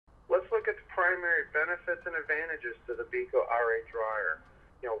primary benefits and advantages to the Beko RA dryer.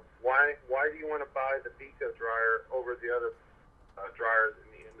 Why do you want to buy the Beko dryer over the other dryers in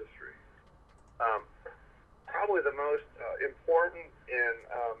the industry? Probably the most important and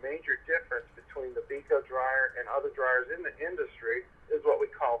major difference between the Beko dryer and other dryers in the industry is what we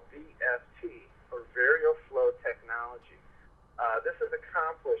call VFT, or VarioFlow technology. This is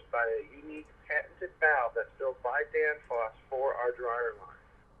accomplished by a unique patented valve that's built by Danfoss for our dryer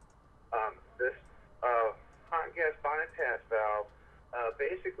line. This hot gas bypass valve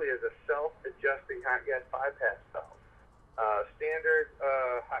basically is a self-adjusting hot gas bypass valve. Standard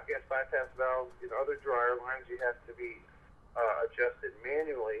hot gas bypass valves in other dryer lines, you have to be adjusted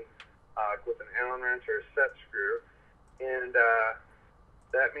manually with an Allen wrench or a set screw, and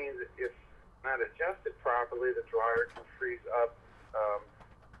that means if not adjusted properly, the dryer can freeze up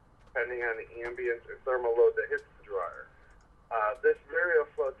depending on the ambient or thermal load that hits the dryer. This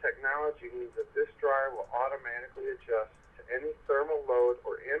VarioFlow technology means that this dryer will automatically adjust to any thermal load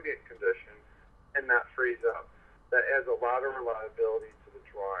or ambient condition and not freeze up. That adds a lot of reliability to the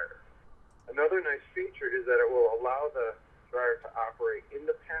dryer. Another nice feature is that it will allow the dryer to operate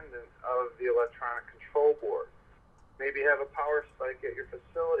independent of the electronic control board. Maybe you have a power spike at your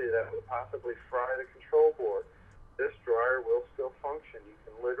facility that would possibly fry the control board. This dryer will still function. You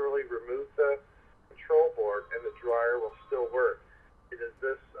can literally remove the control board and the dryer will still work. It is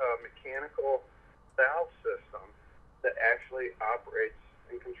this mechanical valve system that actually operates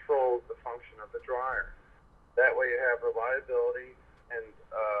and controls the function of the dryer. That way you have reliability and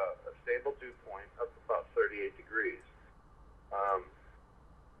a stable dew point of about 38 degrees.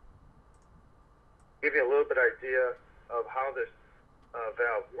 Give you a little bit idea of how this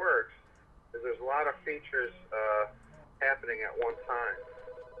valve works is there's a lot of features happening at one time.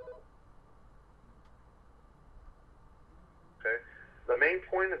 Okay. The main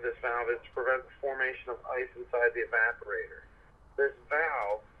point of this valve is to prevent the formation of ice inside the evaporator.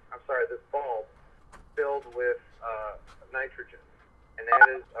 This bulb filled with nitrogen, and that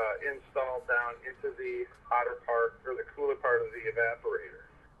is installed down into the hotter part or the cooler part of the evaporator.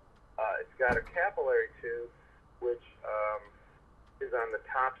 It's got a capillary tube which is on the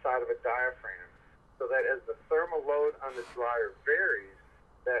top side of a diaphragm, so that as the thermal load on the dryer varies,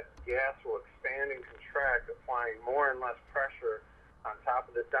 that gas will expand and contract, applying more and less pressure on top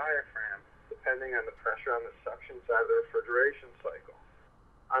of the diaphragm, depending on the pressure on the suction side of the refrigeration cycle.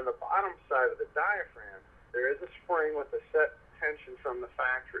 On the bottom side of the diaphragm, there is a spring with a set tension from the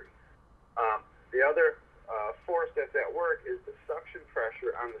factory. The other force that's at work is the suction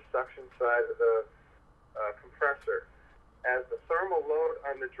pressure on the suction side of the compressor. As the thermal load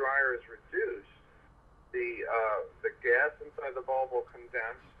on the dryer is reduced, the gas inside the bulb will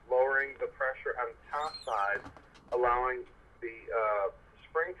condense, lowering the pressure on the top side, allowing the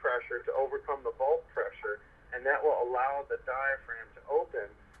spring pressure to overcome the bulb pressure, and that will allow the diaphragm to open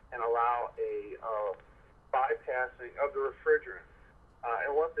and allow a bypassing of the refrigerant.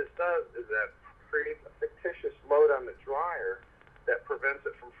 And what this does is that creates a fictitious load on the dryer that prevents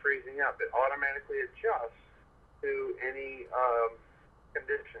it from freezing up. It automatically adjusts to any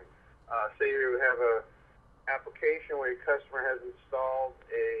condition. Say you have a application where your customer has installed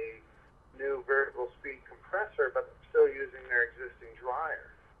a new variable speed compressor, but they're still using their existing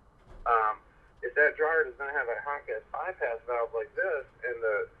dryer. If that dryer does not have a hot gas bypass valve like this, and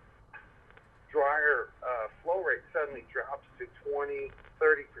the dryer flow rate suddenly drops to 20-30%,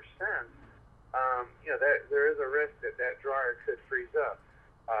 there is a risk that that dryer could freeze up.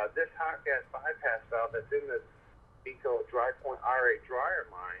 This hot gas bypass valve that's in the Beko DRYPOINT RA dryer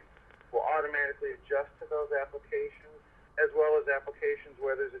line will automatically adjust to those applications, as well as applications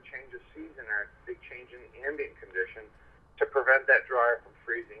where there's a change of season or a big change in ambient condition to prevent that dryer from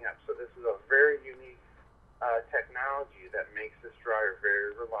freezing up. So this is a very unique technology that makes this dryer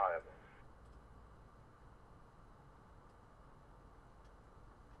very reliable.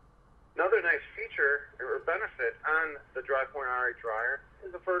 Another nice feature or benefit on the DRYPOINT RA dryer is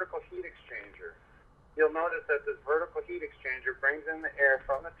a vertical heat exchanger. You'll notice that this vertical heat exchanger brings in the air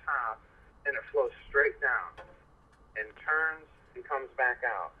from the top and it flows straight down and turns and comes back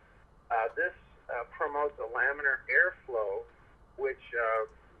out. This promotes a laminar airflow, which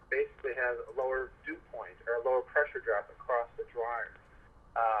basically has a lower dew point or a lower pressure drop across the dryer.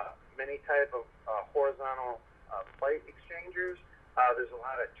 Many type of horizontal plate exchangers, there's a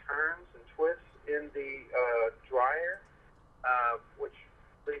lot of turns and twists in the dryer, which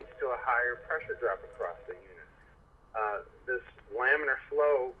leads to a higher pressure drop across the unit. This laminar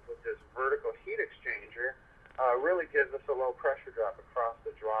flow with this vertical heat exchanger really gives us a low pressure drop across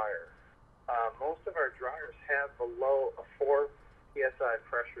the dryer. Most of our dryers have below a 4 psi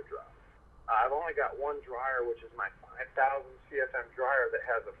pressure drop. I've only got one dryer, which is my 5,000 CFM dryer that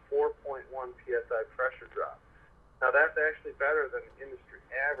has a 4.1 psi pressure drop. Now that's actually better than the industry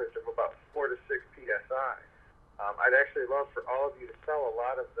average of about 4 to 6 psi. I'd actually love for all of you to sell a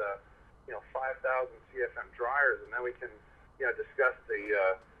lot of the 5,000 CFM dryers, and then we can discuss the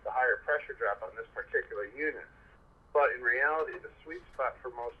higher pressure drop on this particular unit. But in reality, the sweet spot for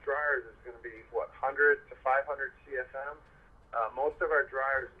most dryers is going to be 100 to 500 CFM. Most of our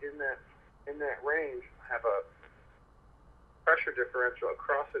dryers in that range have a pressure differential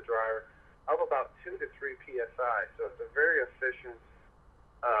across the dryer of about 2 to 3 psi. So it's a very efficient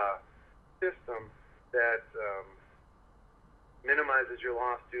system that minimizes your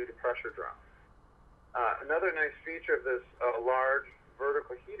loss due to pressure drop. Another nice feature of this large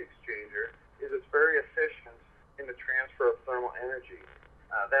vertical heat exchanger is it's very efficient in the transfer of thermal energy.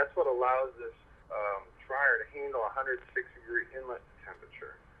 That's what allows this dryer to handle 106-degree inlet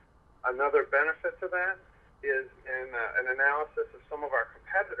temperature. Another benefit to that is in an analysis of some of our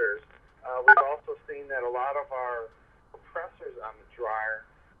competitors, we've also seen that a lot of our compressors on the dryer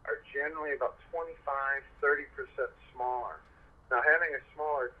are generally about 25-30% smaller. Now, having a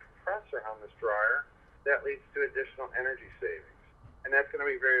smaller compressor on this dryer, that leads to additional energy savings. And that's going to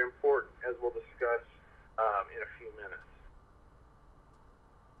be very important, as we'll discuss in a few minutes.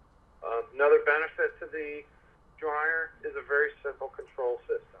 Another benefit to the dryer is a very simple control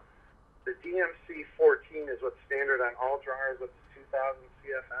system. The DMC-14 is what's standard on all dryers up to 2,000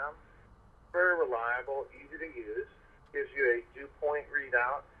 CFM. Very reliable, easy to use, gives you a dew point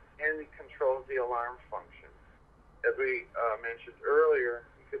readout, and it controls the alarm function. As we mentioned earlier,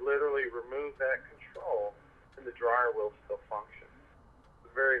 you could literally remove that control and the dryer will still function.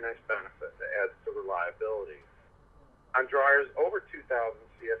 It's a very nice benefit that adds to reliability. On dryers over 2,000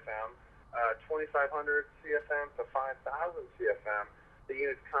 CFM, 2,500 CFM to 5,000 CFM, the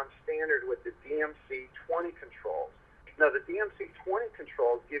units come standard with the DMC-20 controls. Now, the DMC-20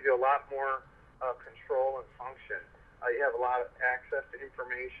 controls give you a lot more control and function. You have a lot of access to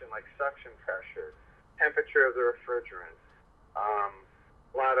information like suction pressure, temperature of the refrigerant,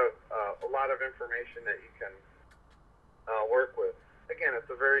 a lot of information that you can work with. Again, it's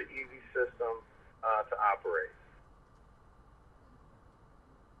a very easy system to operate.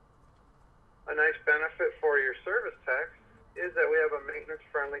 A nice benefit for your service techs is that we have a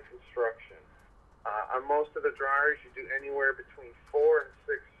maintenance-friendly construction. On most of the dryers, you do anywhere between 4 and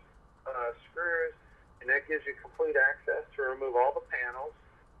 6 screws, and that gives you complete access to remove all the panels.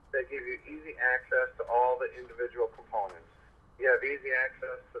 That give you easy access to all the individual components. You have easy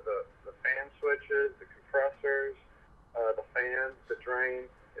access to the fan switches, the compressors, the fans, the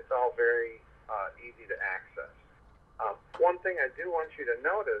drain. It's all very easy to access. One thing I do want you to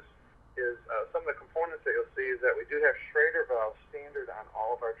notice is some of the components that you'll see is that we do have Schrader valves standard on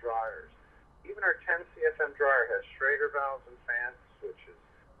all of our dryers. Even our 10 CFM dryer has Schrader valves and fan switches.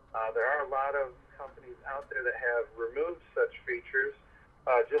 There are a lot of companies out there that have removed such features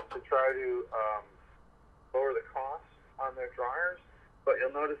just to try to lower the costs on their dryers, but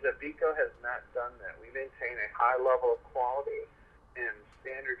you'll notice that Beko has not done that. We maintain a high level of quality and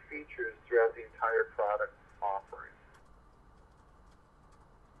standard features throughout the entire product offering.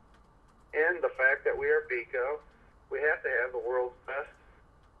 And the fact that we are Beko, we have to have the world's best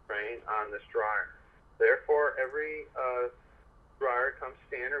drain on this dryer. Therefore, every dryer comes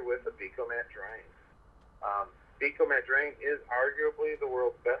standard with a Beko Mat drain. Beko Mat drain is arguably the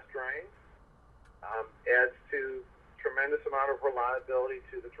world's best drain. Adds to tremendous amount of reliability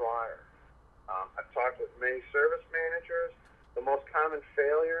to the dryer. I've talked with many service managers. The most common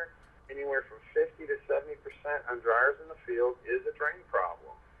failure, anywhere from 50 to 70% on dryers in the field, is a drain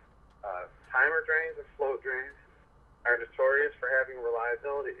problem. Timer drains and float drains are notorious for having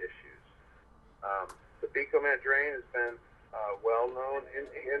reliability issues. The Beko Mat drain has been well known in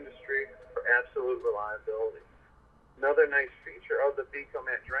the industry for absolute reliability. Another nice feature of the Beko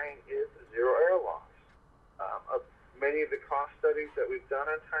Mat drain is zero air loss. Many of the cost studies that we've done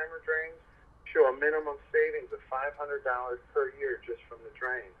on timer drains show a minimum savings of $500 per year just from the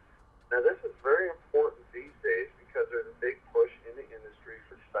drain. Now, this is very important these days because there's a big push in the industry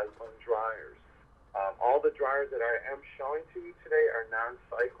for cycling dryers. All the dryers that I am showing to you today are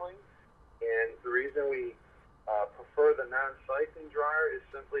non-cycling, and the reason we prefer the non-cycling dryer is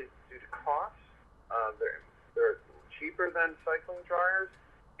simply due to cost. They're cheaper than cycling dryers,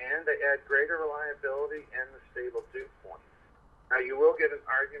 and they add greater reliability and the stable dew point. Now, you will get an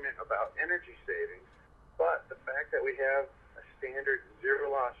argument about energy savings, but the fact that we have a standard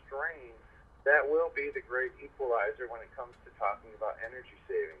zero-loss drain, that will be the great equalizer when it comes to talking about energy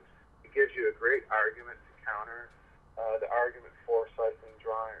savings. It gives you a great argument to counter the argument for cycling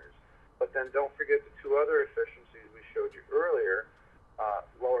dryers. But But then don't forget the two other efficiencies we showed you earlier,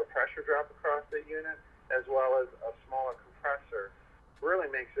 lower pressure drop across the unit, as well as a smaller compressor, really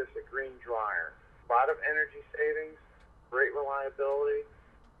makes this a green dryer. A lot of energy savings, great reliability,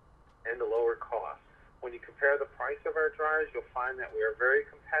 and a lower cost. When you compare the price of our dryers, you'll find that we are very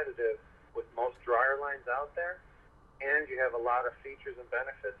competitive with most dryer lines out there, and you have a lot of features and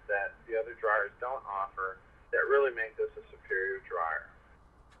benefits that the other dryers don't offer that really make this a superior dryer.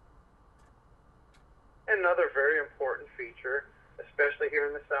 Another very important feature, especially here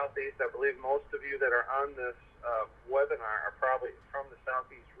in the Southeast, I believe most of you that are on this webinar are probably from the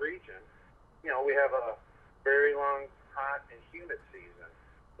Southeast region. You know, we have a very long, hot and humid season.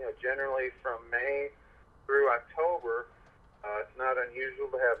 You know, generally from May through October, it's not unusual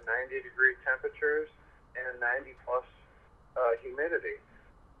to have 90-degree temperatures and 90-plus humidity.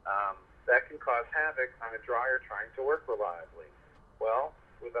 That can cause havoc on a dryer trying to work reliably. Well,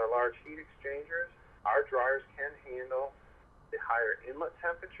 with our large heat exchangers, our dryers can handle the higher inlet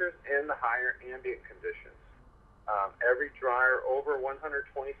temperatures and the higher ambient conditions. Every dryer over 125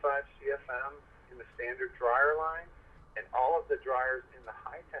 CFM in the standard dryer line, and all of the dryers in the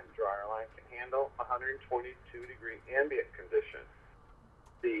high-temp dryer line can handle 122-degree ambient conditions.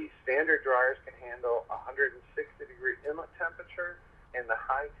 The standard dryers can handle 160-degree inlet temperature, and the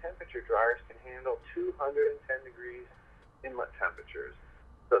high-temperature dryers can handle 210 degrees inlet temperatures.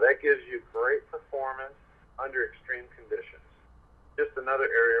 So that gives you great performance under extreme conditions. Just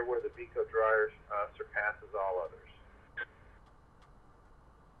another area where the Beko dryer surpasses all